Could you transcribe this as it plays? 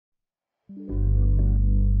仿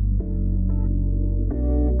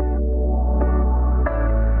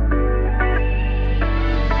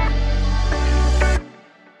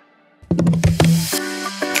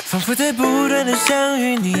佛在不断地相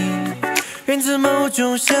遇你，源自某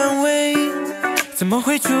种香味，怎么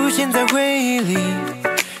会出现在回忆里？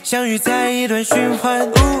相遇在一段循环，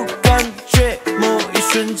感觉某一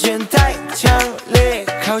瞬间太强烈，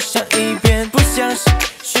靠向一边，不相信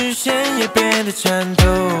视线也变得颤抖。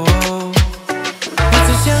我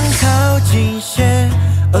在想靠近些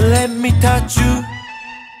 ，Oh let me touch you，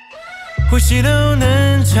 呼吸都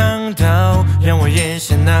能尝到，让我咽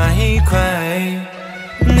下哪一块。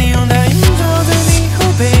霓虹它映照在你后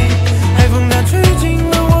背，海风它吹进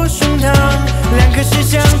了我胸膛，两颗心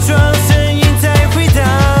相撞，声音在回荡。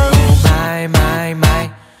Oh my my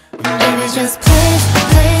my，Baby just please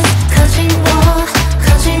please， 靠近我，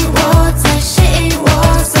靠近我，再吸引我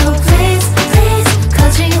 ，So please please， 靠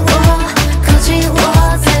近我，靠近我，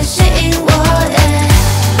再吸引我 ，Yeah。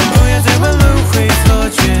不要再玩轮回错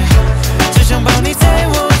觉，只想抱你在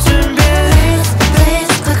我身边。Please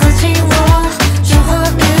please， 快靠近我。画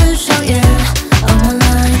面上演 On my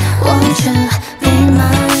line Won't you be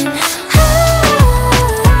mine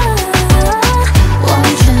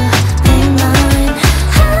Won't you be mine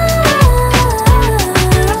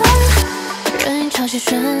人影潮汐眩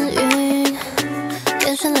晕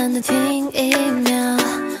眼神懒得停一秒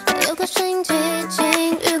有个声音寂静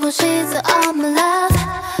雨过西侧 All my love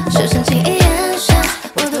视线轻易咽下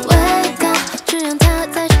我的味道只让它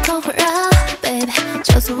在胸口环绕 Baby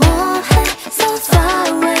告诉我 So far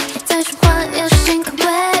away， 在循环也是新口味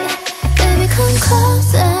Baby come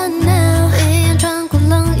closer now， 一眼穿过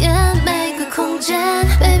冷眼每个空间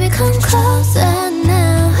Baby come closer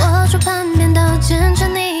now， 我手攀边刀剑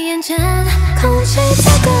站你眼前，空气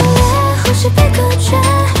太割裂，呼吸被隔绝，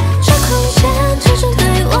这空间只是对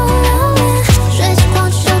我留恋，水晶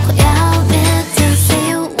光就快要灭 To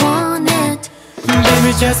see you want it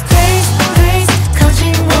Baby just please please， 靠近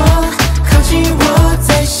我，靠近我，再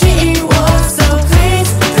吸引我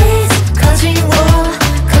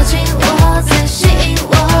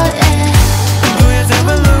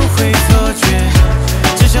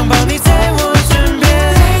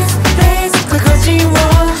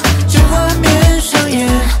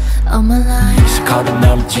靠得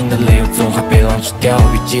那么近的理由总会被浪吃掉，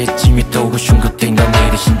越接近越透过胸口听到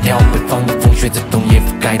你的心跳，北方的风雪在冬夜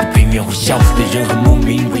覆盖的平原呼啸，猎人和牧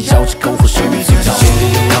民围绕着篝火守卫最早，千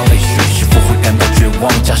里流淌泪水是否会感到绝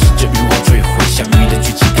望，驾驶着欲望坠毁，相遇的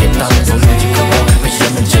剧情跌宕，走入尽渴望被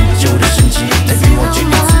人们拯救的神奇，但欲望却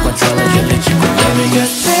一次贯穿了人类智慧。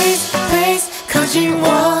Please please， 靠近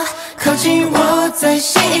我，靠近我，再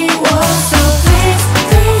吸引我 So please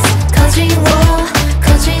please， 靠近我，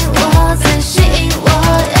靠近我，再吸引我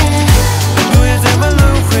Yeah。 不要再玩轮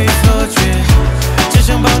回错觉，只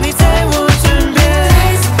想抱你在我身边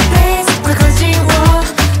Please please， 快靠近我，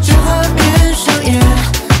这画面上演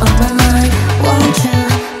On my line Won't you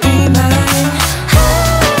be mine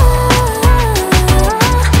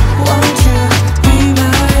Won't you be mine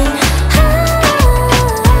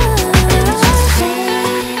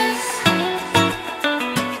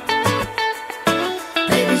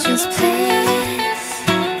Baby just please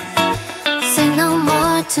Say no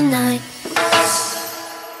more tonight